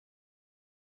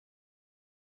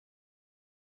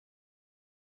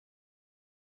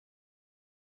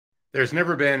There's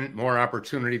never been more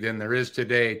opportunity than there is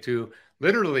today to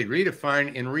literally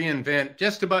redefine and reinvent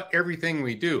just about everything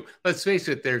we do. Let's face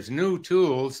it, there's new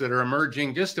tools that are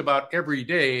emerging just about every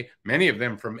day, many of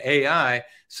them from AI,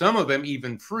 some of them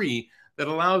even free, that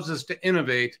allows us to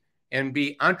innovate and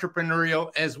be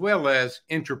entrepreneurial as well as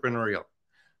entrepreneurial.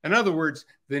 In other words,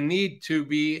 the need to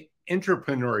be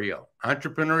entrepreneurial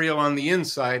on the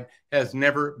inside has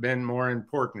never been more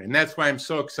important. And that's why I'm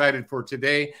so excited for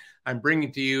today. I'm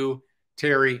bringing to you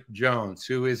Terry Jones,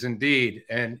 who is indeed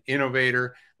an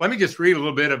innovator. Let me just read a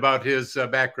little bit about his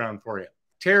background for you.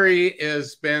 Terry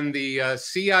has been the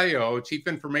CIO, Chief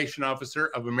Information Officer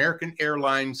of American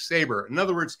Airlines Sabre. In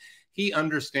other words, he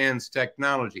understands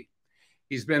technology.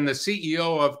 He's been the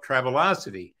CEO of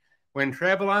Travelocity. When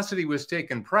Travelocity was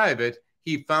taken private,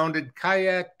 he founded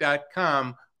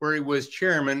kayak.com, where he was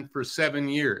chairman for 7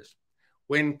 years.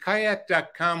 When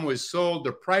kayak.com was sold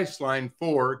to Priceline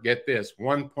for, get this,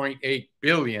 $1.8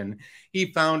 billion,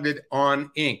 he founded On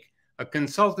Inc., a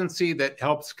consultancy that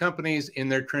helps companies in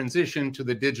their transition to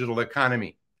the digital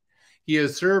economy. He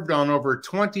has served on over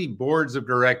 20 boards of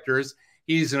directors.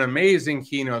 He's an amazing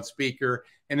keynote speaker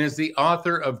and is the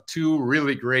author of 2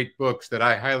 really great books that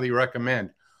I highly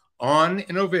recommend. On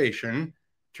Innovation,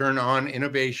 Turn on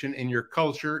Innovation in Your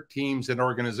Culture, Teams, and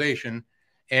Organization,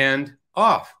 and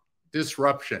Off,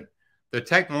 Disruption, the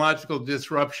technological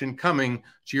disruption coming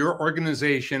to your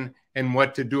organization and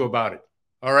what to do about it.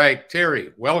 All right,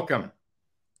 Terry, welcome.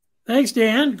 Thanks,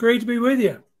 Dan. Great to be with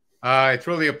you. It's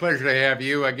really a pleasure to have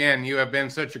you. Again, you have been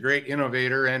such a great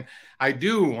innovator, and I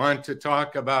do want to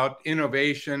talk about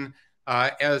innovation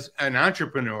as an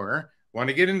entrepreneur. Want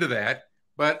to get into that,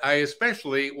 but I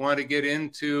especially want to get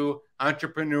into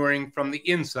entrepreneuring from the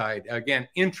inside. Again,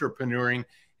 intrapreneuring.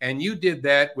 And you did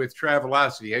that with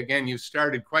Travelocity. Again, you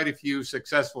started quite a few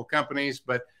successful companies,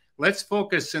 but let's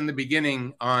focus in the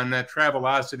beginning on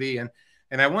Travelocity.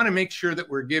 And I want to make sure that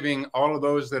we're giving all of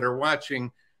those that are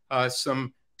watching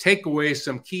some takeaways,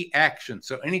 some key actions.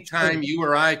 So anytime you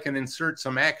or I can insert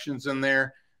some actions in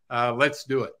there, let's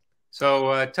do it.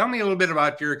 So tell me a little bit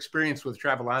about your experience with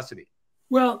Travelocity.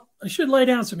 Well, I should lay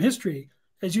down some history.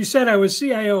 As you said, I was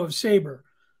CIO of Sabre.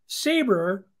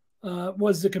 Sabre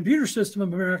was the computer system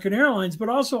of American Airlines, but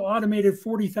also automated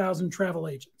 40,000 travel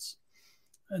agents.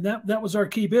 And that was our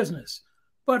key business.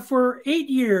 But for 8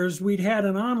 years, we'd had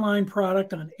an online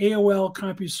product on AOL,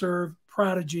 CompuServe,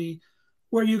 Prodigy,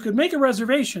 where you could make a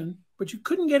reservation, but you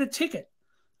couldn't get a ticket.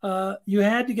 You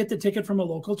had to get the ticket from a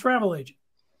local travel agent.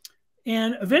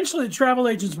 And eventually the travel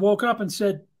agents woke up and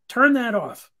said, turn that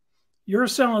off. You're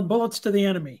selling bullets to the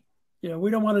enemy.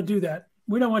 We don't want to do that.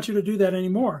 We don't want you to do that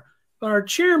anymore. But our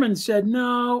chairman said,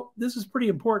 no, this is pretty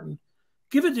important.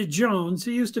 Give it to Jones.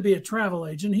 He used to be a travel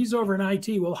agent. He's over in IT.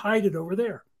 We'll hide it over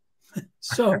there.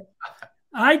 So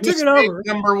I took it over.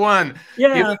 Number one.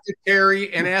 Yeah. Give it to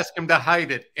Terry and ask him to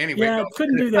hide it. Anyway. Yeah,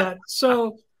 couldn't do that.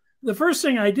 So the first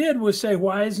thing I did was say,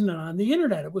 why isn't it on the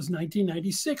internet? It was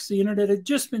 1996. The internet had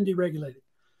just been deregulated.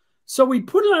 So we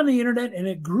put it on the internet and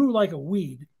it grew like a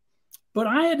weed. But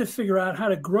I had to figure out how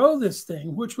to grow this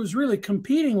thing, which was really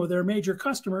competing with our major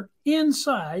customer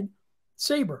inside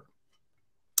Sabre.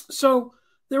 So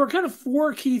there were kind of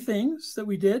 4 key things that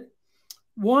we did.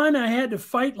 One, I had to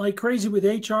fight like crazy with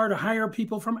HR to hire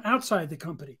people from outside the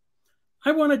company.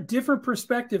 I wanted different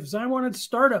perspectives. I wanted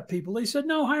startup people. They said,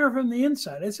 no, hire from the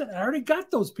inside. I said, I already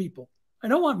got those people. I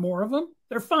don't want more of them.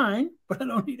 They're fine, but I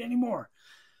don't need any more.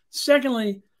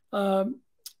 Secondly,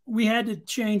 we had to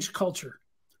change culture.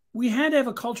 We had to have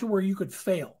a culture where you could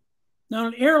fail. Now,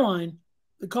 in an airline,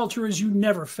 the culture is you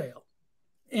never fail.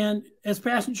 And as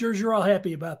passengers, you're all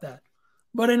happy about that.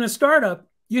 But in a startup,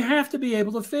 you have to be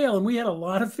able to fail. And we had a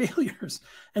lot of failures.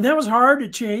 And that was hard to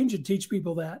change and teach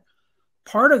people that.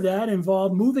 Part of that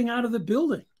involved moving out of the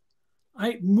building.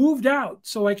 I moved out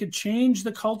so I could change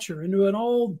the culture into an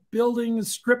old building, a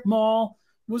strip mall.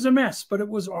 It was a mess, but it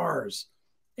was ours.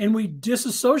 And we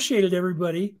disassociated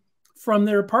everybody from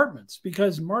their apartments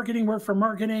because marketing worked for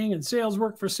marketing and sales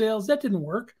worked for sales. That didn't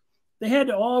work. They had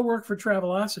to all work for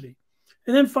Travelocity.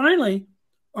 And then finally,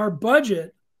 our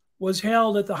budget was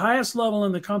held at the highest level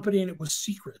in the company, and it was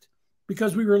secret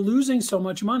because we were losing so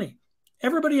much money.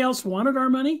 Everybody else wanted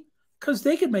our money because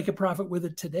they could make a profit with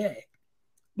it today.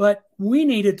 But we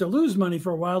needed to lose money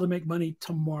for a while to make money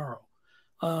tomorrow.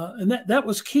 And that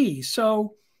was key.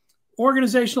 So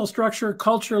organizational structure,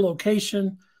 culture,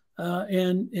 location,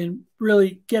 and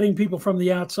really getting people from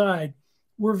the outside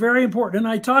were very important.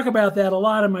 And I talk about that a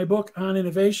lot in my book on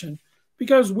innovation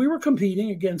because we were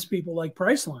competing against people like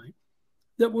Priceline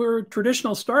that were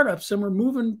traditional startups and were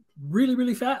moving really,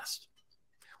 really fast.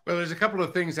 Well, there's a couple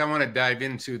of things I want to dive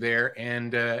into there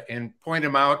and point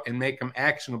them out and make them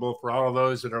actionable for all of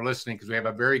those that are listening, because we have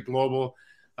a very global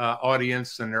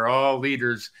audience and they're all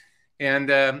leaders.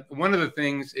 And one of the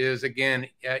things is, again,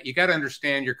 you got to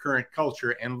understand your current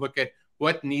culture and look at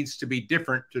what needs to be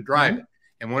different to drive it.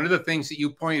 And one of the things that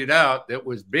you pointed out that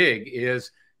was big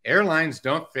is airlines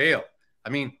don't fail. I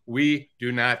mean, we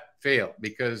do not fail,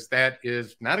 because that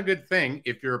is not a good thing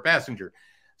if you're a passenger.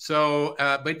 So,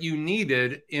 but you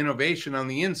needed innovation on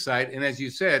the inside. And as you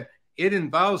said, it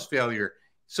involves failure.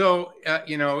 So,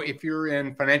 you know, if you're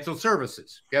in financial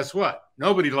services, guess what?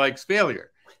 Nobody likes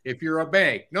failure. If you're a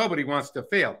bank, nobody wants to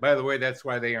fail. By the way, that's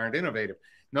why they aren't innovative.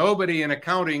 Nobody in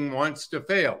accounting wants to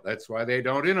fail. That's why they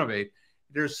don't innovate.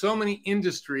 There's so many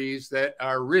industries that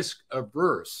are risk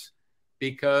averse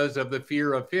because of the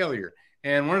fear of failure.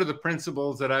 And one of the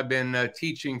principles that I've been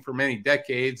teaching for many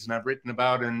decades, and I've written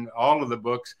about in all of the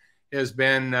books, has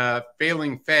been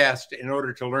failing fast in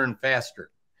order to learn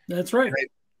faster. That's right.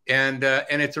 And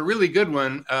it's a really good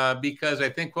one because I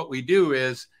think what we do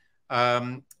is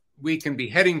we can be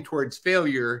heading towards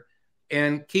failure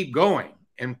and keep going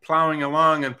and plowing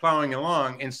along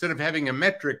instead of having a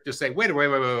metric to say, wait a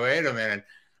minute.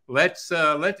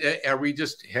 Are we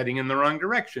just heading in the wrong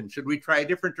direction? Should we try a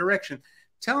different direction?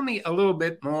 Tell me a little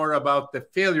bit more about the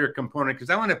failure component, because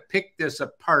I want to pick this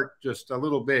apart just a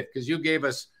little bit, because you gave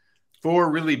us 4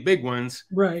 really big ones.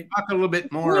 Right. Talk a little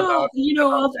bit more about. You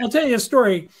know, I'll tell you a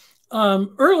story.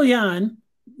 Early on,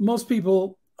 most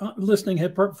people listening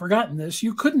had forgotten this.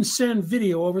 You couldn't send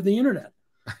video over the internet.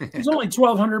 It was only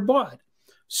 1,200 baud.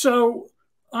 So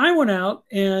I went out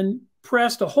and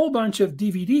pressed a whole bunch of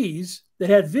DVDs that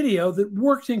had video that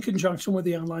worked in conjunction with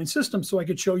the online system, so I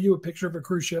could show you a picture of a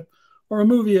cruise ship or a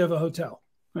movie of a hotel,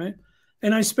 right?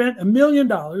 And I spent $1 million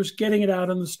getting it out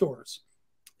in the stores.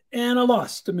 And I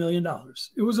lost $1 million.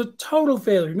 It was a total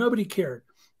failure. Nobody cared.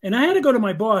 And I had to go to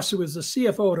my boss, who was the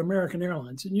CFO at American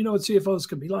Airlines. And you know what CFOs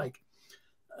can be like.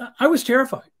 I was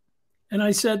terrified. And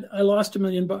I said, I lost $1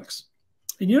 million.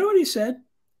 And you know what he said?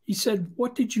 He said,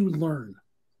 what did you learn?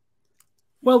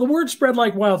 Well, the word spread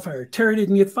like wildfire. Terry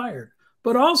didn't get fired.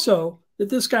 But also that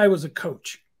this guy was a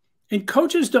coach. And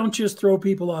coaches don't just throw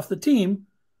people off the team.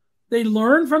 They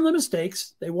learn from the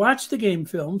mistakes. They watch the game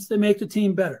films. They make the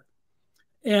team better.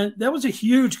 And that was a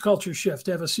huge culture shift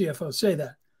to have a CFO say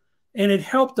that. And it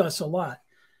helped us a lot.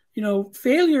 You know,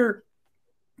 failure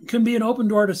can be an open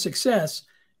door to success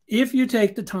if you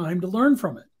take the time to learn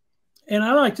from it. And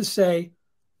I like to say,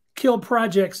 kill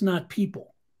projects, not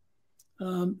people.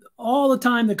 All the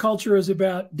time, the culture is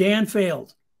about Dan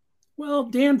failed. Well,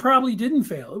 Dan probably didn't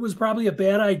fail. It was probably a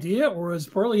bad idea, or was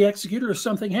poorly executed, or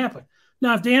something happened.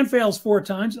 Now, if Dan fails 4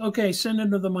 times, okay, send him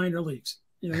to the minor leagues.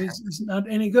 You know, he's not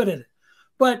any good at it.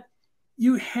 But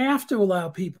you have to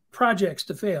allow projects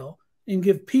to fail and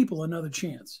give people another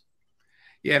chance.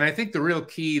 Yeah, and I think the real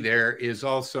key there is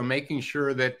also making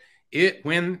sure that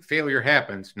when failure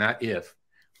happens, not if,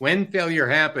 when failure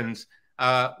happens,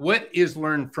 what is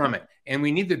learned from it? And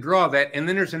we need to draw that. And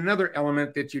then there's another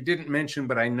element that you didn't mention,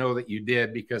 but I know that you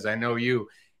did because I know you,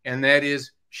 and that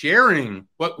is sharing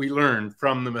what we learned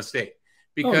from the mistake.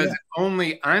 Because I'm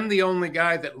the only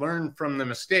guy that learned from the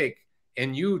mistake,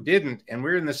 and you didn't, and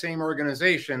we're in the same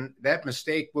organization, that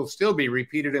mistake will still be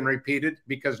repeated and repeated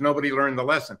because nobody learned the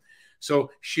lesson.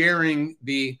 So sharing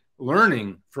the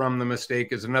learning from the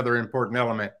mistake is another important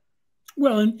element.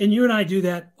 Well, and you and I do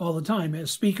that all the time as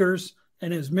speakers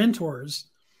and as mentors.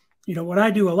 You know, what I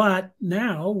do a lot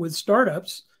now with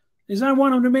startups is I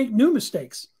want them to make new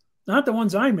mistakes, not the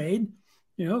ones I made.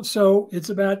 You know, so it's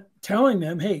about telling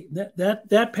them, hey,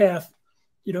 that path,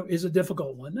 you know, is a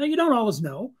difficult one. Now, you don't always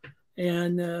know.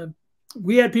 And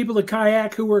we had people at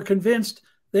Kayak who were convinced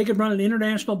they could run an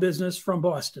international business from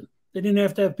Boston. They didn't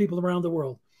have to have people around the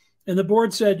world. And the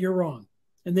board said, you're wrong.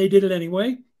 And they did it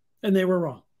anyway, and they were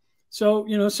wrong. So,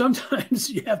 you know, sometimes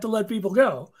you have to let people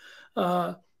go.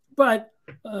 But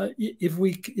if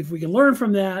we can learn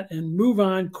from that and move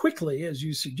on quickly, as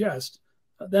you suggest,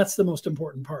 that's the most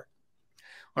important part.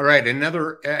 All right.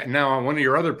 Now, one of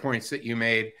your other points that you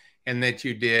made and that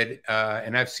you did,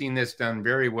 and I've seen this done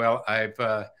very well. I've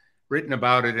written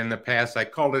about it in the past. I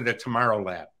called it a tomorrow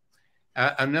lab.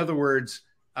 In other words,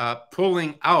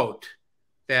 pulling out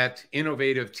that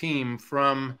innovative team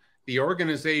from the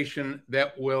organization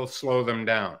that will slow them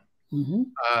down. Mm-hmm.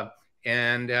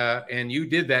 And you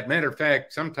did that. Matter of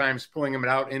fact, sometimes pulling them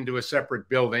out into a separate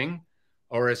building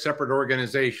or a separate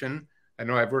organization. I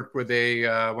know I've worked with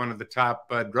one of the top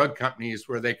drug companies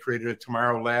where they created a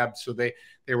tomorrow lab. So they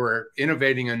were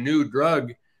innovating a new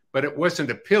drug, but it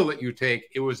wasn't a pill that you take.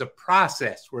 It was a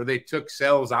process where they took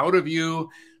cells out of you,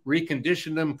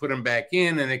 reconditioned them, put them back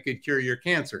in, and it could cure your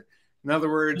cancer. In other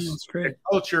words, the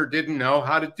culture didn't know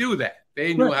how to do that.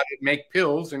 They knew how to make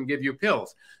pills and give you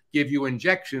pills, give you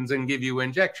injections and give you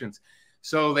injections.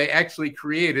 So they actually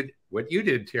created what you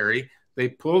did, Terry. They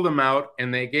pulled them out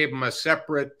and they gave them a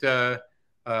separate, could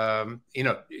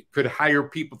hire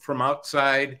people from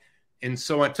outside. And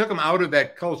so it took them out of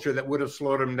that culture that would have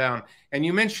slowed them down. And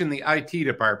you mentioned the IT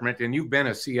department, and you've been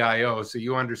a CIO, so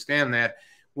you understand that.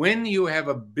 When you have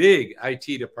a big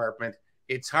IT department,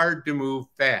 it's hard to move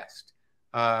fast.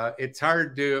 It's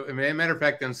hard to, as a matter of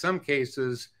fact, in some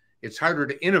cases, it's harder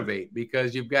to innovate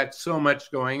because you've got so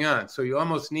much going on. So you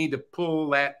almost need to pull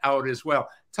that out as well.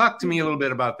 Talk to me a little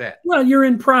bit about that. Well, you're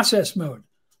in process mode.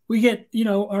 We get,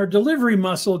 our delivery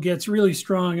muscle gets really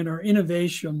strong and our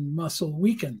innovation muscle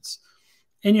weakens.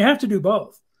 And you have to do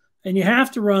both. And you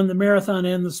have to run the marathon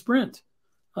and the sprint.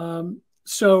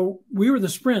 So we were the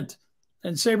sprint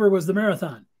and Sabre was the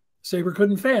marathon. Sabre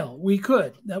couldn't fail. We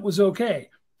could. That was okay.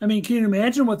 I mean, can you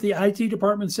imagine what the IT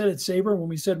department said at Sabre when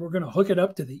we said we're going to hook it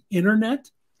up to the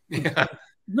internet? Yeah.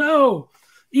 No,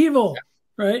 evil,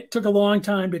 right? Took a long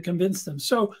time to convince them.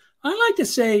 So I like to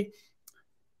say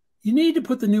you need to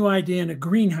put the new idea in a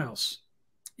greenhouse.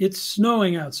 It's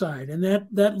snowing outside, and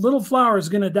that little flower is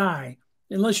going to die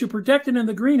unless you protect it in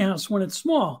the greenhouse when it's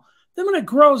small. Then when it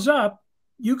grows up,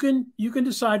 you can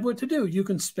decide what to do. You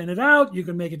can spin it out. You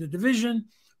can make it a division.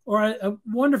 Or a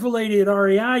wonderful lady at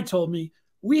REI told me,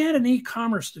 we had an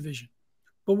e-commerce division,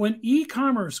 but when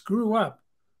e-commerce grew up,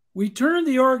 we turned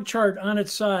the org chart on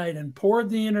its side and poured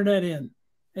the internet in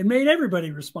and made everybody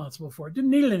responsible for it.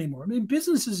 Didn't need it anymore. I mean,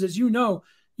 businesses, as you know,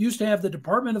 used to have the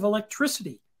Department of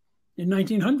Electricity in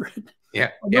 1900.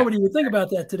 Yeah. Nobody would think about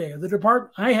that today. The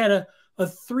department, I had a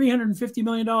 $350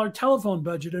 million telephone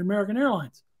budget at American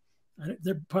Airlines.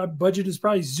 Their budget is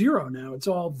probably zero now. It's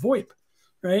all VoIP,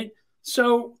 right?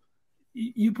 So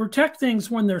you protect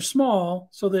things when they're small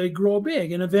so they grow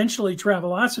big, and eventually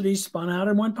Travelocity spun out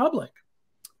and went public.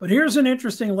 But here's an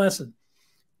interesting lesson.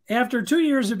 After 2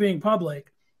 years of being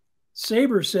public,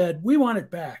 Sabre said, we want it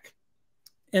back.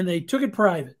 And they took it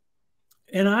private.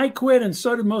 And I quit, and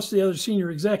so did most of the other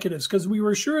senior executives, because we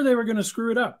were sure they were going to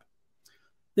screw it up.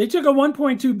 They took a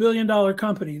 $1.2 billion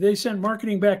company. They sent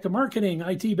marketing back to marketing,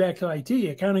 IT back to IT,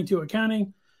 accounting to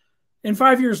accounting. And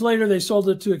 5 years later, they sold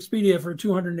it to Expedia for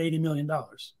 $280 million.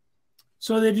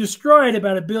 So they destroyed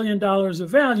about $1 billion of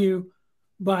value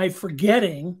by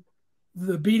forgetting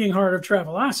the beating heart of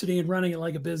Travelocity and running it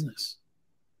like a business.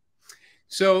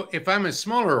 So if I'm a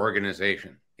smaller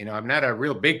organization, I'm not a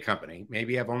real big company,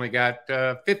 maybe I've only got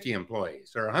 50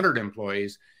 employees or 100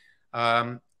 employees,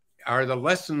 are the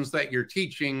lessons that you're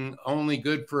teaching only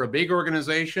good for a big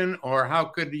organization, or how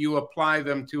could you apply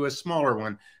them to a smaller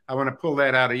one? I want to pull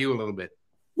that out of you a little bit.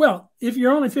 Well, if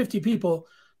you're only 50 people,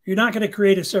 you're not going to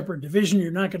create a separate division.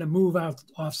 You're not going to move out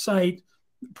off site.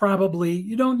 Probably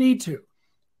you don't need to,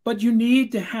 but you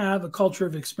need to have a culture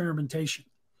of experimentation.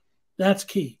 That's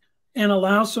key, and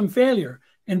allow some failure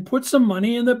and put some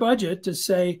money in the budget to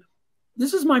say,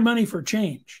 this is my money for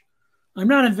change. I'm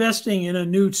not investing in a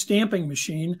new stamping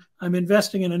machine. I'm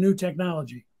investing in a new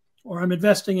technology, or I'm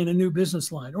investing in a new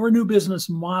business line or a new business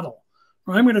model,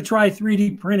 or I'm going to try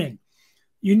 3D printing.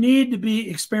 You need to be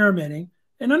experimenting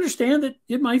and understand that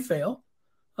it might fail,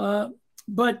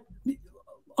 but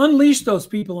unleash those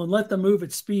people and let them move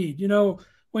at speed.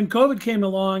 When COVID came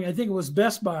along, I think it was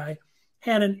Best Buy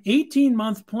had an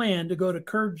 18-month plan to go to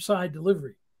curbside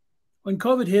delivery. When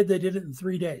COVID hit, they did it in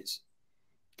 3 days.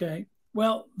 Okay.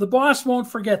 Well, the boss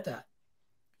won't forget that.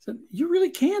 So you really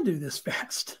can do this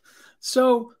fast.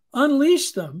 So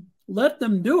unleash them, let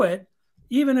them do it,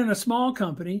 even in a small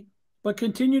company, but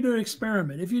continue to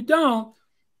experiment. If you don't,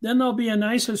 then there'll be a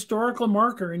nice historical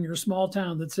marker in your small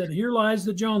town that said, here lies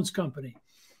the Jones Company.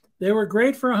 They were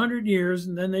great for 100 years,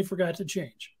 and then they forgot to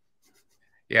change.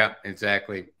 Yeah,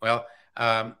 exactly. Well,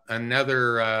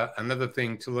 another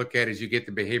thing to look at is you get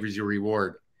the behaviors you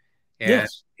reward. And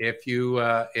yes. If you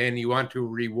want to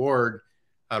reward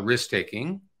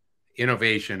risk-taking,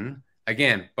 innovation,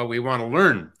 again, but we want to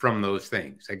learn from those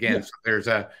things. Again, yes.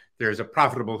 So there's a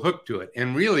profitable hook to it.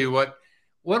 And really what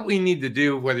we need to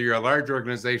do, whether you're a large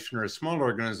organization or a small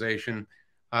organization,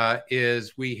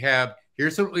 is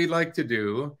here's what we'd like to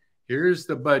do. Here's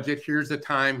the budget. Here's the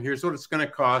time. Here's what it's going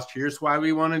to cost. Here's why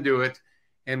we want to do it.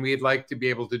 And we'd like to be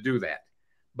able to do that.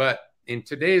 But in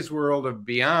today's world of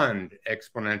beyond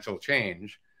exponential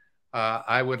change,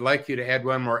 I would like you to add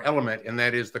one more element, and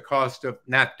that is the cost of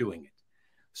not doing it.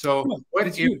 So what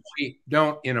if we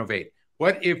don't innovate?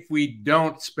 What if we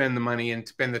don't spend the money and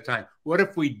spend the time? What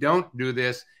if we don't do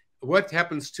this? What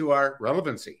happens to our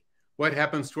relevancy? What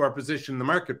happens to our position in the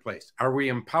marketplace? Are we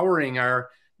empowering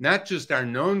not just our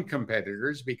known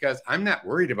competitors? Because I'm not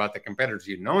worried about the competitors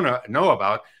you know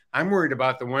about. I'm worried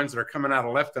about the ones that are coming out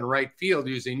of left and right field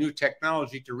using new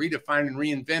technology to redefine and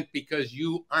reinvent, because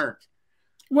you aren't.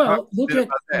 Well,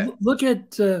 look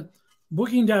at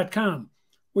Booking.com,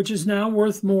 which is now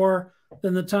worth more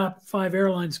than the top 5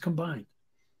 airlines combined,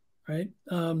 right?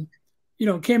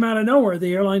 It came out of nowhere.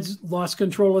 The airlines lost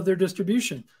control of their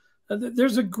distribution.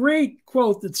 There's a great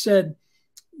quote that said,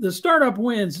 the startup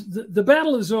wins. The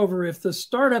battle is over if the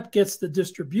startup gets the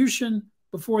distribution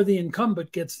before the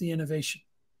incumbent gets the innovation.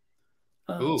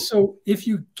 So if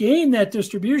you gain that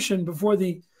distribution before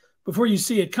you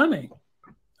see it coming,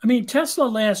 I mean, Tesla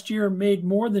last year made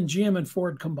more than GM and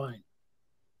Ford combined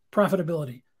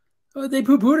profitability. They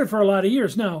poo-pooed it for a lot of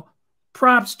years. Now,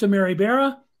 props to Mary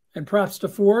Barra and props to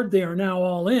Ford. They are now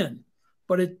all in,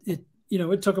 but it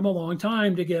took them a long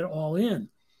time to get all in.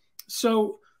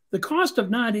 So the cost of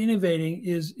not innovating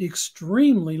is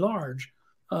extremely large.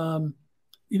 The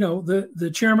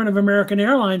chairman of American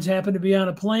Airlines happened to be on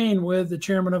a plane with the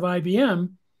chairman of IBM,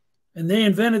 and they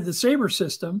invented the Sabre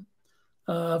system,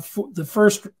 the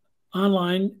first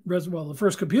the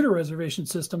first computer reservation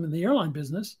system in the airline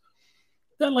business,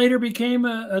 that later became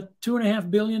a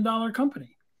 $2.5 billion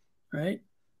company, right?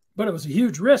 But it was a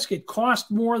huge risk. It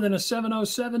cost more than a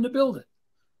 707 to build it.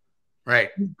 Right.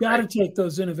 You've got to take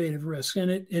those innovative risks, and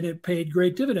it paid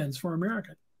great dividends for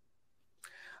America.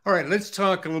 All right, let's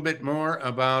talk a little bit more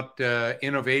about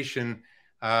innovation.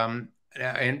 And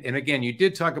again, you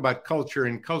did talk about culture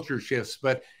and culture shifts,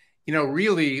 but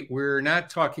really, we're not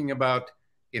talking about,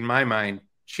 in my mind,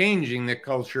 changing the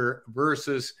culture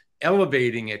versus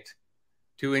elevating it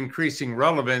to increasing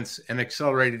relevance and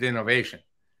accelerated innovation.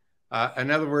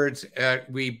 In other words,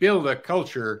 we build a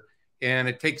culture, and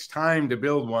it takes time to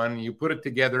build one. You put it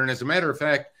together, and as a matter of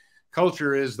fact,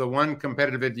 culture is the one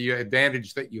competitive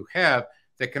advantage that you have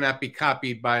that cannot be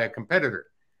copied by a competitor.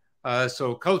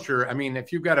 So culture, I mean,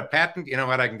 if you've got a patent, you know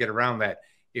what, I can get around that.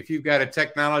 If you've got a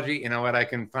technology, you know what, I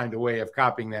can find a way of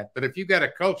copying that. But if you've got a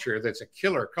culture that's a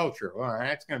killer culture, well,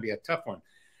 that's going to be a tough one.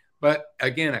 But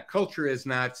again, a culture is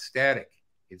not static.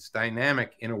 It's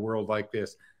dynamic in a world like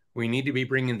this. We need to be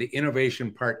bringing the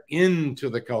innovation part into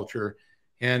the culture,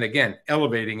 and again,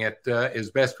 elevating it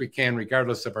as best we can,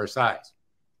 regardless of our size.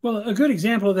 Well, a good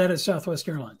example of that is Southwest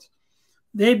Airlines.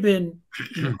 They've been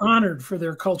honored for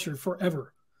their culture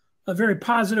forever. A very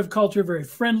positive culture, very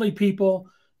friendly people.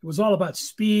 It was all about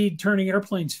speed, turning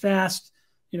airplanes fast.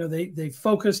 They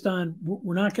focused on,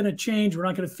 we're not going to change. We're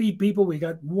not going to feed people. We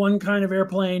got one kind of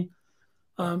airplane.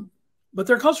 But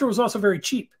their culture was also very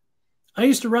cheap. I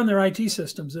used to run their IT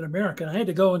systems in America, and I had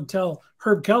to go and tell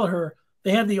Herb Kelleher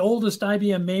they had the oldest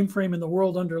IBM mainframe in the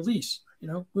world under lease.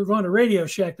 We're going to Radio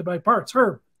Shack to buy parts.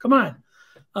 Herb, come on.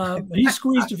 He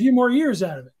squeezed a few more years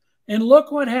out of it. And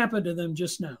look what happened to them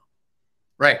just now.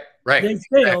 Right. They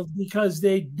failed because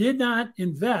they did not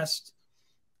invest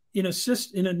in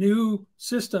a new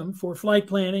system for flight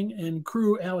planning and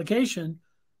crew allocation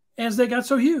as they got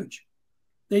so huge.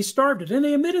 They starved it, and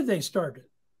they admitted they starved it.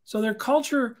 So their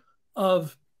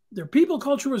people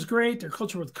culture was great. Their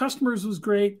culture with customers was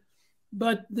great,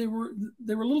 but they were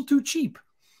a little too cheap.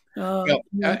 And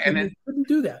they couldn't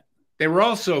do that. They were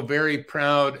also very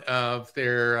proud of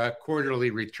their quarterly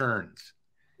returns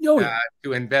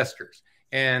to investors.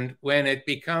 And when it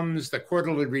becomes the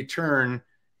quarterly return,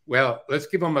 well, let's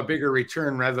give them a bigger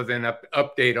return rather than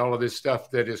update all of this stuff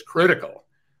that is critical.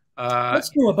 Let's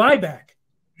do a buyback.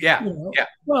 Yeah. Yeah.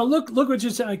 Well, look what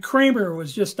just Kramer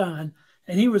was just on,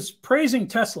 and he was praising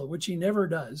Tesla, which he never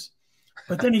does.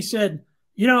 But then he said,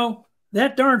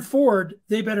 that darn Ford,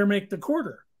 they better make the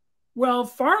quarter. Well,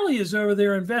 Farley is over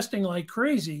there investing like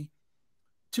crazy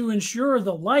to ensure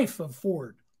the life of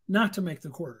Ford, not to make the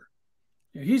quarter.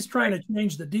 He's trying to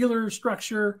change the dealer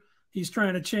structure. He's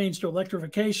trying to change to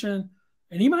electrification,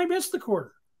 and he might miss the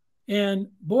quarter. And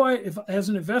boy, if as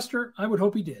an investor, I would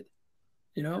hope he did.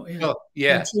 And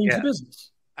change the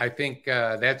business. I think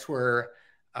that's where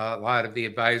a lot of the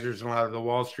advisors and a lot of the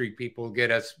Wall Street people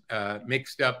get us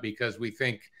mixed up, because we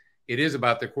think it is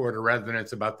about the quarter rather than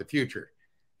it's about the future.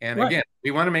 And again,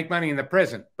 we want to make money in the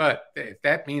present, but if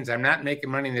that means I'm not making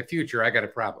money in the future, I got a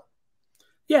problem.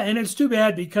 Yeah, and it's too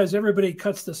bad because everybody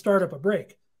cuts the startup a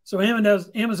break. So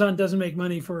Amazon doesn't make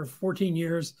money for 14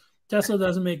 years. Tesla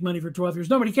doesn't make money for 12 years.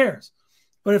 Nobody cares.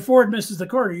 But if Ford misses the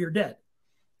quarter, you're dead.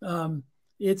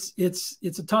 It's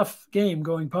a tough game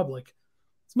going public.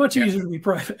 It's much easier to be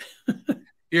private.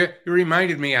 You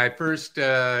reminded me, I first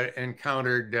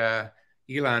encountered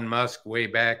Elon Musk way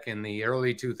back in the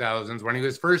early 2000s when he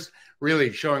was first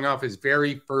really showing off his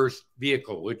very first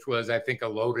vehicle, which was, I think, a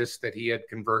Lotus that he had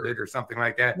converted or something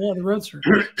like that. Yeah, the Roadster.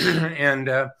 And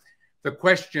the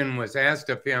question was asked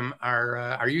of him,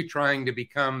 are you trying to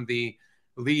become the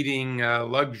leading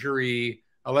luxury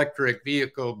electric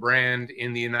vehicle brand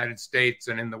in the United States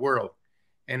and in the world?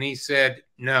 And he said,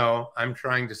 no, I'm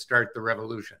trying to start the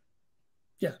revolution.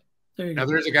 Yeah, there you now,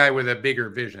 go. There's a guy with a bigger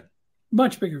vision.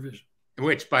 Much bigger vision.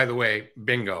 Which, by the way,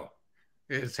 bingo,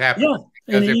 is happening.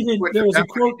 Yeah, and there was a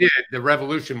quote. The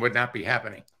revolution would not be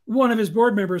happening. One of his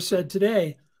board members said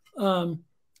today,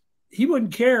 he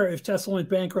wouldn't care if Tesla went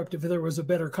bankrupt if there was a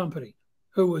better company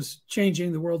who was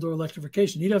changing the world to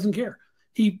electrification. He doesn't care.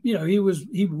 He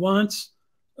wants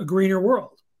a greener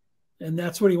world, and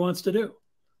that's what he wants to do.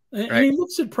 And, right. And he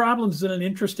looks at problems in an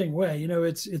interesting way. You know,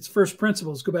 it's first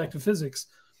principles. Go back to physics.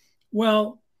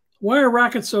 Well, why are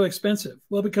rockets so expensive?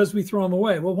 Well, because we throw them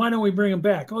away. Well, why don't we bring them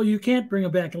back? Oh, you can't bring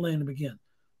them back and land them again.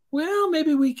 Well,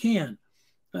 maybe we can.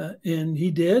 And he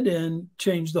did, and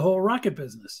changed the whole rocket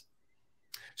business.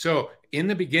 So in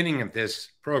the beginning of this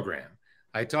program,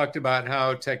 I talked about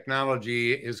how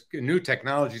new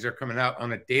technologies are coming out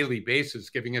on a daily basis,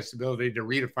 giving us the ability to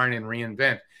redefine and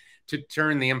reinvent, to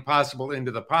turn the impossible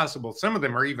into the possible. Some of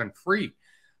them are even free.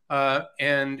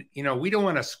 And, you know, we don't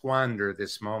want to squander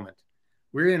this moment.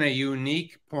 We're in a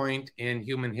unique point in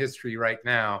human history right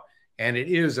now, and it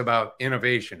is about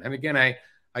innovation. And again,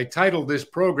 I titled this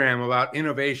program about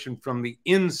innovation from the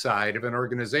inside of an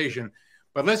organization.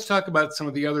 But let's talk about some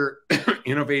of the other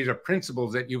innovative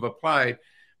principles that you've applied.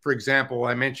 For example,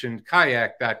 I mentioned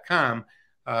kayak.com,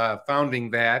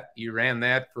 founding that. You ran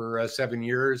that for 7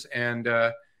 years and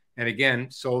again,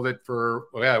 sold it for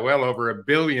well over $1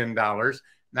 billion.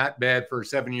 Not bad for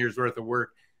 7 years worth of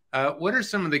work. What are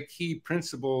some of the key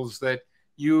principles that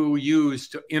you use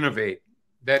to innovate,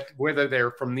 that whether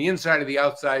they're from the inside or the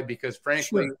outside, because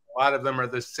frankly, Sure. A lot of them are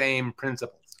the same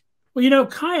principles? Well, you know,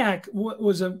 Kayak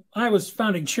I was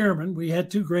founding chairman. We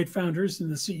had two great founders,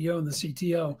 and the CEO and the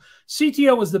CTO.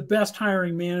 CTO was the best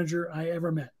hiring manager I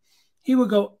ever met. He would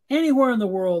go anywhere in the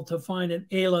world to find an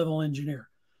A-level engineer,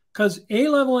 because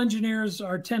A-level engineers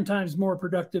are 10 times more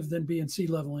productive than B and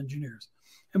C-level engineers.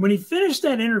 And when he finished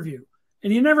that interview,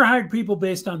 and he never hired people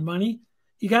based on money,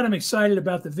 he got them excited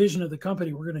about the vision of the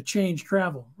company. We're going to change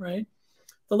travel, right?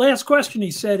 The last question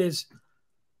he said is,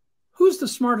 who's the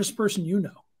smartest person you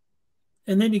know?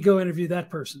 And then you go interview that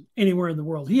person anywhere in the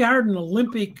world. He hired an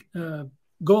Olympic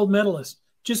gold medalist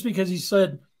just because he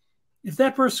said, if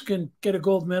that person can get a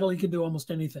gold medal, he can do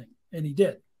almost anything. And he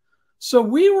did. So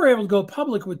we were able to go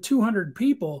public with 200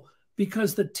 people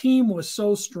because the team was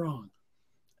so strong.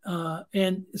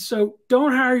 And so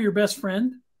don't hire your best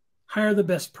friend, hire the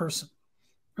best person,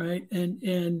 right?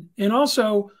 And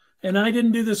also, and I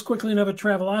didn't do this quickly enough at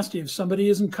Travelocity, if somebody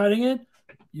isn't cutting it,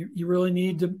 you really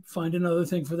need to find another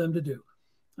thing for them to do.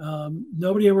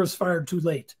 Nobody ever was fired too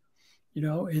late. You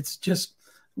know, it's just,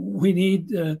 we need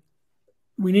to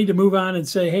move on and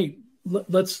say, hey,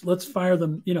 let's fire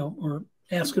them, you know, or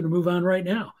ask them to move on right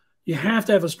now. You have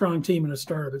to have a strong team in a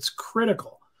startup. It's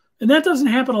critical. And that doesn't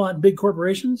happen a lot in big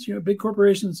corporations. You know, big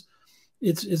corporations,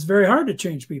 it's very hard to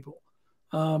change people.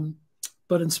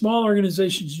 But in small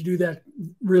organizations, you do that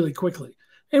really quickly.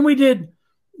 And we did,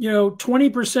 you know,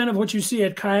 20% of what you see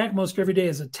at Kayak most every day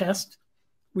is a test.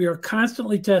 We are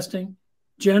constantly testing,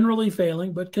 generally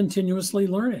failing, but continuously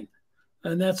learning.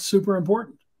 And that's super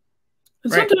important.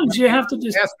 And right. Sometimes you have to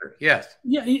just, yes.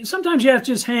 Yeah, sometimes you have to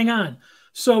just hang on.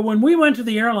 So when we went to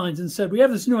the airlines and said, we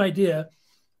have this new idea,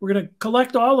 we're going to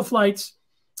collect all the flights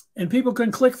and people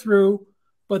can click through.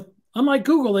 But unlike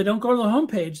Google, they don't go to the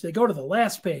homepage. They go to the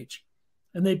last page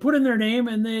and they put in their name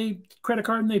and they credit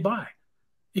card and they buy.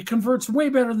 It converts way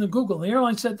better than Google. The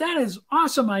airline said, that is an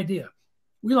awesome idea.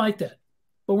 We like that,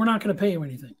 but we're not going to pay you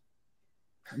anything.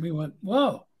 And we went,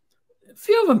 whoa. A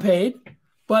few of them paid,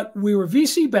 but we were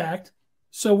VC backed.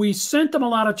 So we sent them a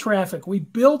lot of traffic. We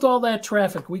built all that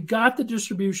traffic. We got the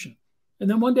distribution. And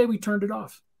then one day we turned it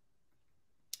off.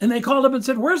 And they called up and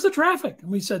said, where's the traffic? And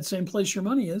we said, same place your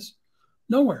money is,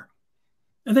 nowhere.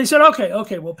 And they said,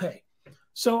 okay, we'll pay.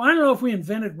 So I don't know if we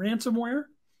invented ransomware,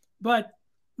 but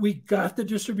we got the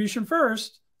distribution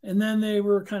first, and then they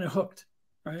were kind of hooked,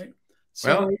 right?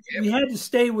 So we had to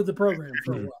stay with the program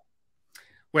for a while.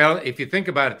 Well, if you think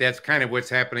about it, that's kind of what's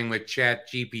happening with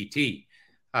ChatGPT,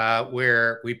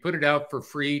 where we put it out for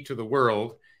free to the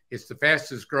world. It's the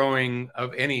fastest growing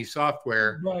of any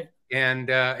software. Right.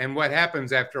 And what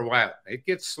happens after a while? It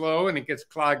gets slow and it gets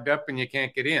clogged up and you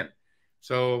can't get in.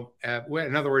 So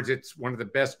in other words, it's one of the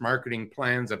best marketing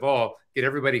plans of all. Get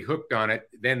everybody hooked on it.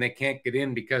 Then they can't get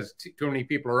in because too many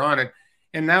people are on it.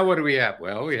 And now what do we have?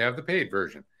 Well, we have the paid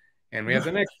version and we have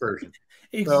the next version.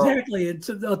 Exactly. And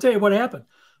so I'll tell you what happened.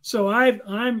 So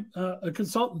I'm a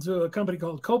consultant to a company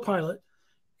called Copilot.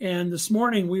 And this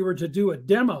morning we were to do a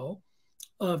demo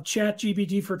of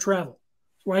ChatGPT for travel,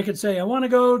 where I could say, I want to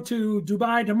go to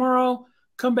Dubai tomorrow,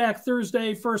 come back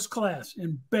Thursday, first class,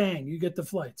 and bang, you get the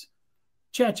flights.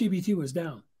 ChatGPT was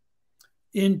down.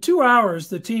 In 2 hours,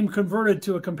 the team converted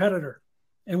to a competitor,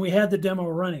 and we had the demo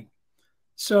running.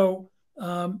 So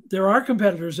there are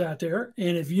competitors out there,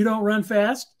 and if you don't run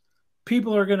fast,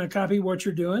 people are going to copy what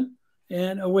you're doing,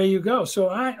 and away you go. So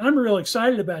I'm real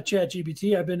excited about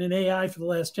ChatGPT. I've been in AI for the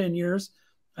last 10 years.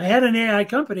 I had an AI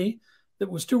company that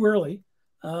was too early,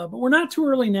 but we're not too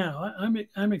early now.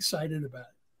 I'm excited about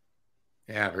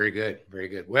it. Yeah, very good, very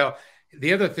good. Well,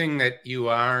 the other thing that you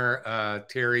are,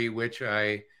 Terry, which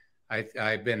I've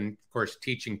been, of course,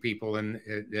 teaching people and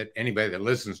that anybody that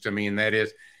listens to me, and that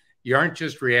is, you aren't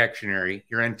just reactionary,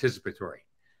 you're anticipatory.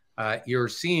 You're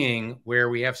seeing where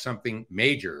we have something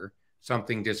major,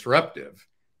 something disruptive,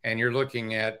 and you're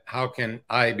looking at how can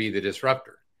I be the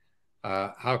disruptor?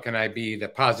 How can I be the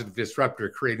positive disruptor,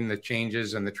 creating the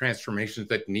changes and the transformations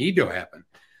that need to happen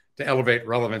to elevate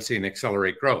relevancy and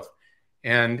accelerate growth?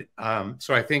 And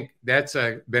so I think that's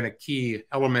been a key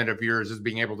element of yours, is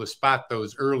being able to spot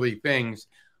those early things.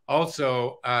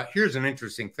 Also, here's an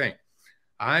interesting thing.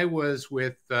 I was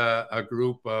with a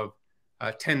group of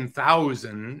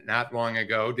 10,000 not long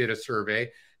ago, did a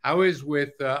survey. I was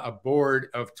with a board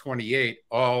of 28,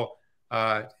 all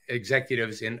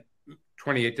executives in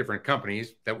 28 different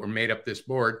companies that were made up this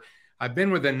board. I've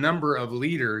been with a number of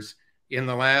leaders in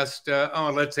the last,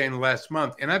 let's say in the last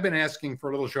month, and I've been asking for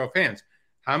a little show of hands.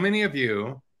 How many of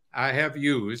you have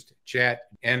used chat?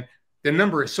 And the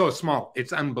number is so small,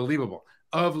 it's unbelievable,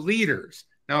 of leaders.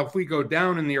 Now, if we go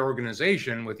down in the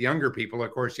organization with younger people,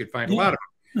 of course, you'd find a lot of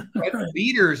them. But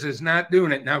leaders is not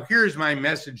doing it. Now, here's my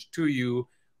message to you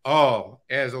all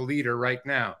as a leader right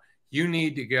now. You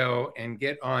need to go and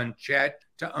get on chat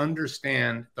to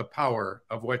understand the power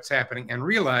of what's happening and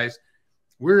realize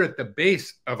we're at the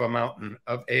base of a mountain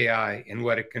of AI and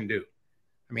what it can do.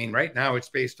 I mean, right now it's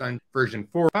based on version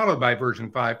 4, followed by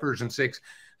version 5, version 6.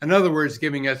 In other words,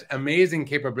 giving us amazing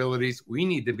capabilities. We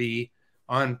need to be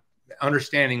on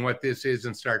understanding what this is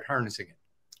and start harnessing it.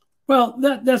 Well,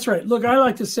 that's right. Look, I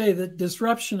like to say that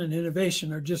disruption and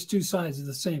innovation are just two sides of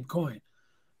the same coin.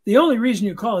 The only reason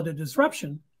you call it a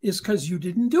disruption is because you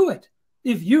didn't do it.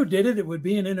 If you did it, it would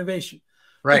be an innovation.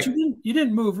 Right. But you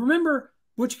didn't move. Remember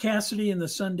Butch Cassidy and the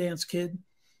Sundance Kid?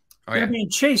 Oh, They're being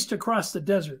chased across the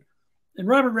desert. And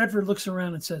Robert Redford looks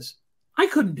around and says, I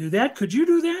couldn't do that. Could you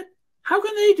do that? How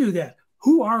can they do that?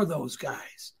 Who are those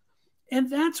guys? And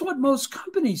that's what most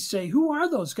companies say. Who are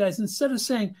those guys? Instead of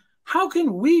saying, how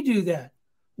can we do that?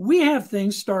 We have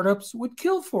things startups would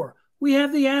kill for. We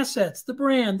have the assets, the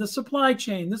brand, the supply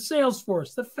chain, the sales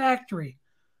force, the factory.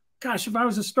 Gosh, if I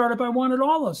was a startup, I wanted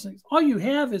all those things. All you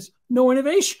have is no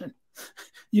innovation.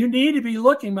 You need to be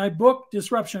looking. My book,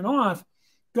 Disruption Off,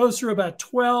 goes through about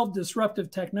 12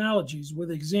 disruptive technologies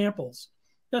with examples.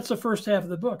 That's the first half of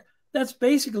the book. That's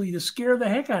basically to scare the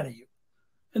heck out of you.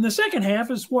 And the second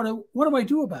half is what do I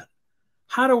do about it?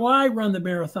 How do I run the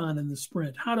marathon and the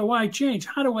sprint? How do I change?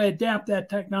 How do I adapt that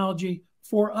technology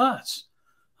for us?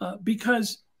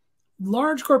 Because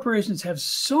large corporations have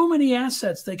so many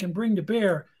assets they can bring to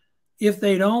bear if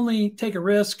they'd only take a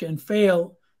risk and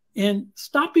fail and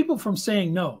stop people from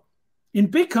saying no. In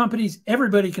big companies,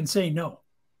 everybody can say no.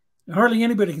 Hardly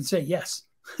anybody can say yes.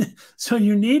 So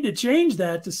you need to change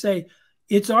that to say,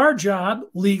 it's our job,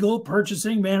 legal,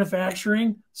 purchasing,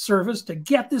 manufacturing, service, to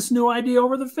get this new idea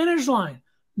over the finish line,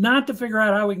 not to figure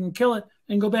out how we can kill it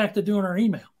and go back to doing our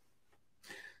email.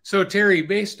 So, Terry,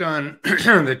 based on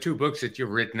the 2 books that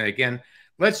you've written, again,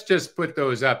 let's just put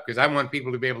those up because I want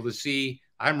people to be able to see.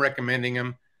 I'm recommending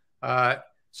them.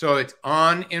 So it's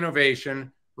On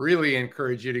Innovation. Really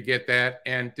encourage you to get that,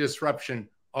 and Disruption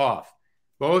Off.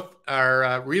 Both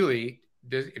are really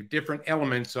different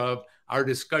elements of our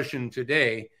discussion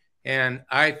today, and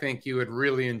I think you would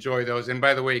really enjoy those. And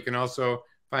by the way, you can also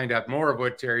find out more of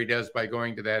what Terry does by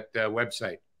going to that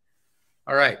website.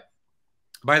 All right.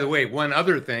 By the way, one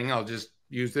other thing, I'll just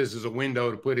use this as a window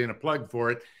to put in a plug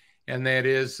for it, and that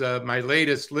is my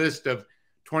latest list of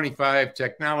 25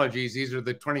 technologies. These are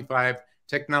the 25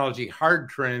 technology hard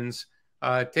trends.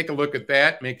 Take a look at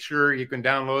that. Make sure you can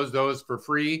download those for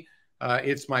free.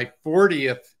 It's my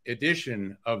 40th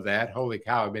edition of that. Holy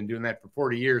cow, I've been doing that for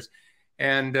 40 years.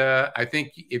 And I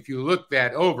think if you look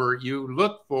that over, you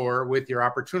look for, with your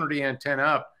opportunity antenna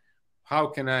up, how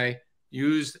can I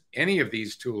use any of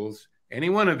these tools, any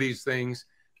one of these things,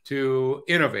 to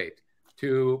innovate,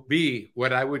 to be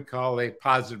what I would call a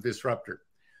positive disruptor.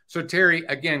 So Terry,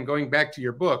 again, going back to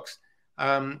your books,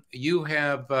 you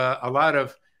have a lot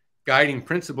of guiding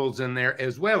principles in there,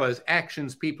 as well as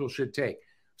actions people should take.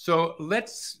 So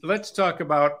let's talk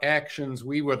about actions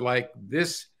we would like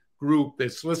this group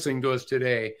that's listening to us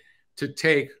today to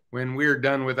take when we're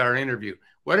done with our interview.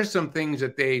 What are some things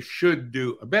that they should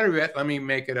do? Or better yet, let me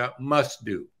make it a must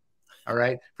do. All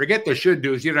right. Forget the should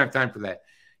do's. You don't have time for that.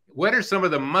 What are some of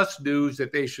the must do's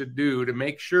that they should do to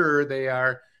make sure they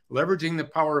are leveraging the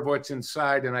power of what's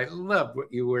inside? And I love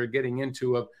what you were getting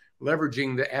into of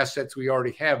leveraging the assets we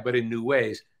already have, but in new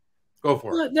ways. Go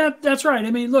for it. That's right. I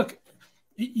mean, look,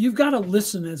 you've got to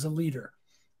listen as a leader.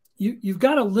 You've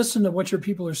got to listen to what your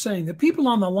people are saying. The people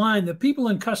on the line, the people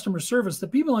in customer service, the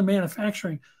people in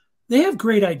manufacturing, they have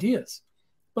great ideas.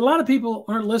 But a lot of people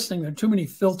aren't listening. There are too many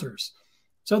filters.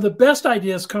 So the best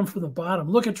ideas come from the bottom.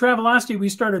 Look at Travelocity. We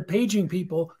started paging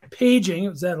people. Paging, it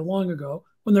was that long ago,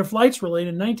 when their flights were late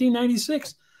in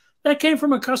 1996. That came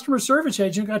from a customer service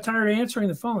agent who got tired of answering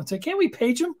the phone and said, can't we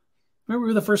page them? Remember,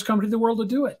 we were the first company in the world to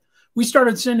do it. We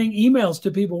started sending emails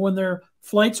to people when their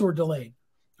flights were delayed,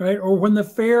 right? Or when the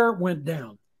fare went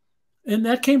down. And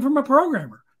that came from a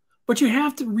programmer. But you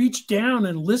have to reach down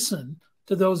and listen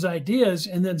to those ideas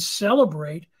and then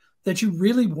celebrate that you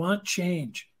really want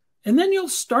change. And then you'll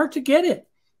start to get it.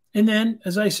 And then,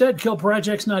 as I said, kill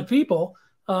projects, not people,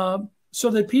 so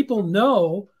that people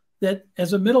know that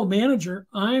as a middle manager,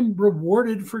 I'm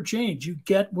rewarded for change. You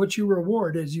get what you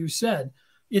reward, as you said.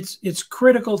 It's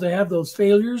critical to have those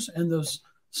failures and those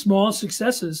small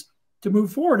successes to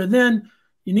move forward. And then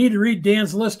you need to read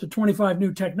Dan's list of 25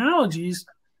 new technologies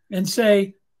and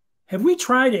say, have we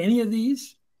tried any of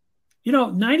these? You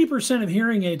know, 90% of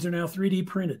hearing aids are now 3D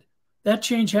printed. That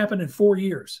change happened in 4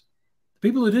 years. The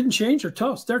people who didn't change are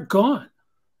toast. They're gone,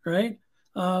 right?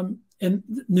 And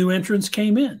new entrants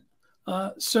came in.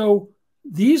 So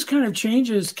these kind of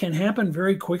changes can happen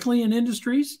very quickly in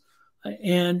industries,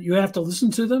 and you have to listen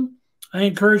to them. I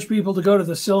encourage people to go to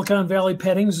the Silicon Valley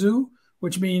Petting Zoo,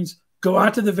 which means go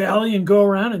out to the valley and go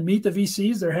around and meet the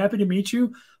VCs. They're happy to meet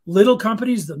you. Little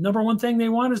companies, the number one thing they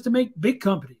want is to make big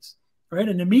companies, right?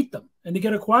 And to meet them and to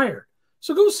get acquired.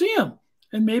 So go see them,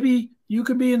 and maybe you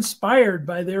can be inspired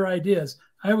by their ideas.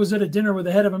 I was at a dinner with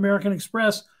the head of American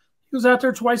Express. He was out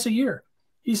there twice a year.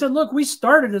 He said, look, we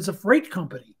started as a freight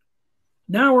company.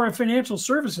 Now we're a financial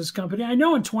services company. I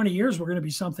know in 20 years we're going to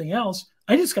be something else.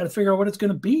 I just got to figure out what it's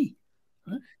going to be.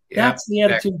 Right? Yeah, that's the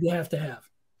attitude you have to have.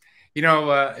 You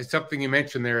know, something you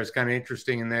mentioned there is kind of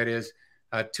interesting, and that is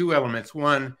two elements.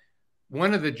 One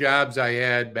of the jobs I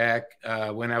had back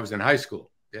when I was in high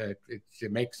school, to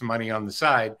make some money on the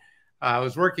side, I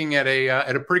was working at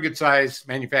a pretty good sized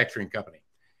manufacturing company.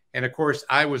 And of course,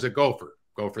 I was a gopher.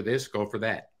 Go for this, go for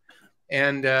that.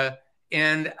 And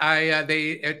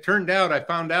it turned out, I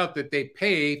found out that they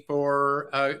pay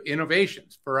for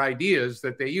innovations, for ideas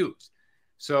that they use.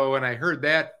 So when I heard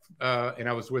that, and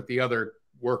I was with the other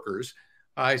workers,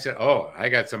 I said, oh, I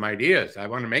got some ideas. I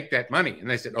want to make that money. And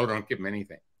they said, oh, don't give them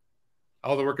anything.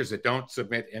 All the workers that don't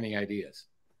submit any ideas.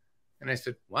 And I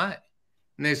said, why?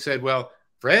 And they said, well,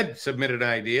 Fred submitted an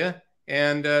idea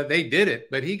and they did it,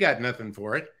 but he got nothing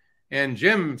for it. And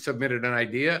Jim submitted an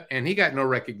idea and he got no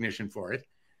recognition for it.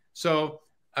 So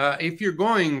if you're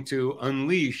going to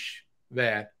unleash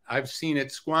that, I've seen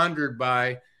it squandered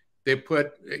by,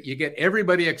 you get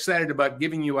everybody excited about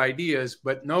giving you ideas,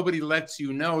 but nobody lets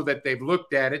you know that they've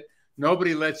looked at it.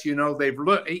 Nobody lets you know they've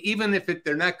looked, even if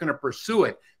they're not going to pursue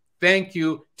it. Thank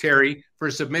you, Terry,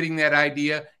 for submitting that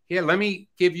idea. Here, let me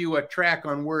give you a track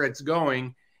on where it's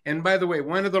going. And by the way,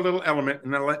 one other little element,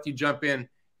 and I'll let you jump in,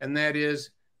 and that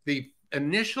is the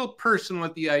initial person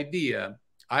with the idea.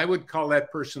 I would call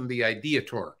that person the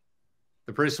ideator,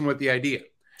 the person with the idea.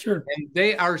 Sure. And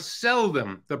they are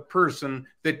seldom the person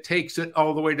that takes it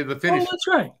all the way to the finish. Oh, that's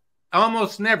right.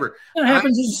 Almost never. That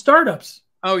happens in startups.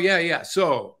 Oh, yeah, yeah.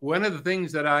 So one of the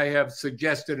things that I have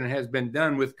suggested and has been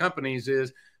done with companies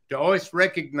is to always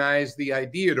recognize the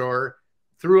ideator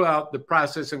throughout the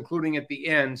process, including at the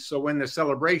end. So when the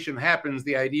celebration happens,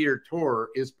 the ideator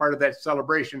is part of that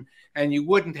celebration. And you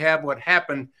wouldn't have what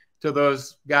happened to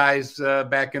those guys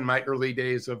back in my early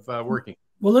days of working.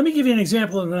 Well, let me give you an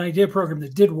example of an idea program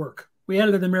that did work. We had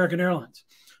it at American Airlines.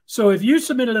 So if you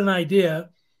submitted an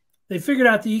idea, they figured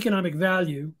out the economic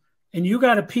value, and you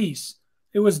got a piece.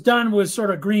 It was done with sort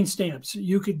of green stamps.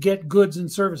 You could get goods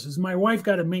and services. My wife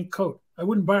got a mink coat. I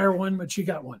wouldn't buy her one, but she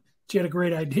got one. She had a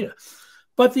great idea.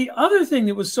 But the other thing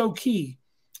that was so key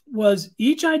was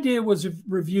each idea was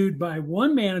reviewed by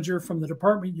one manager from the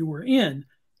department you were in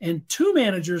and two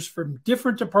managers from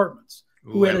different departments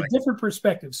who had a different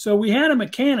perspective. So we had a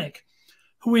mechanic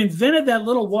who invented that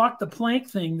little walk the plank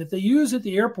thing that they use at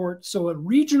the airport so a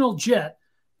regional jet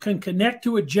can connect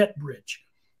to a jet bridge.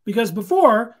 Because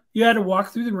before, you had to walk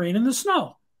through the rain and the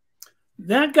snow.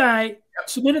 That guy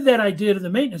submitted that idea to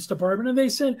the maintenance department, and they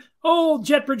said, oh,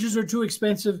 jet bridges are too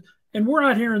expensive, and we're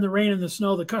out here in the rain and the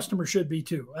snow. The customer should be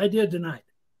too. Idea denied.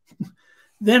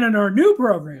 Then in our new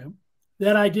program,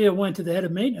 that idea went to the head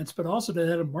of maintenance, but also to the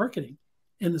head of marketing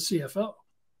and the CFO,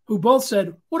 who both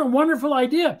said, what a wonderful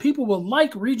idea. People will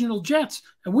like regional jets,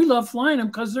 and we love flying them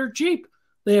because they're cheap.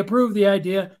 They approved the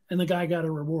idea, and the guy got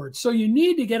a reward. So you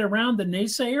need to get around the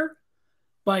naysayer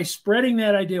by spreading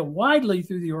that idea widely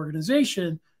through the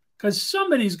organization, because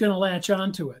somebody's going to latch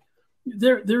onto it.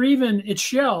 They're even, its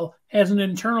shell has an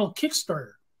internal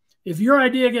Kickstarter. If your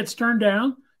idea gets turned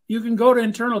down, you can go to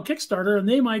internal Kickstarter, and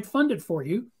they might fund it for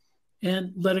you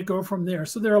and let it go from there.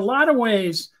 So there are a lot of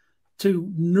ways to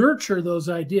nurture those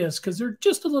ideas because they're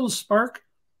just a little spark,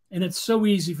 and it's so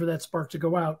easy for that spark to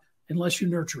go out unless you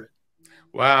nurture it.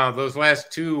 Wow, those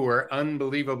last two were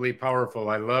unbelievably powerful.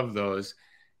 I love those.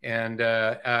 And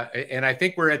I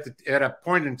think we're at a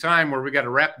point in time where we got to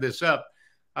wrap this up.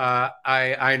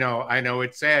 I know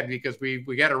it's sad because we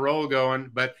got a roll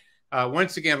going, but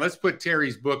once again, let's put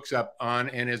Terry's books up on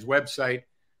and his website.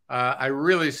 I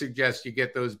really suggest you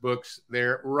get those books.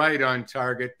 They're right on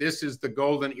target. This is the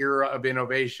golden era of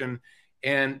innovation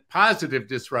and positive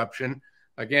disruption.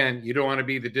 Again, you don't want to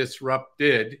be the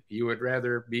disrupted. You would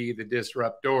rather be the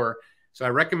disruptor. So I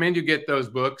recommend you get those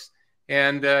books.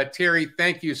 And Terry,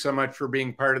 thank you so much for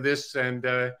being part of this and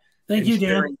thank you, Dan.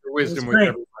 sharing your wisdom with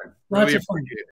everyone. Lots Really of fun. appreciate it.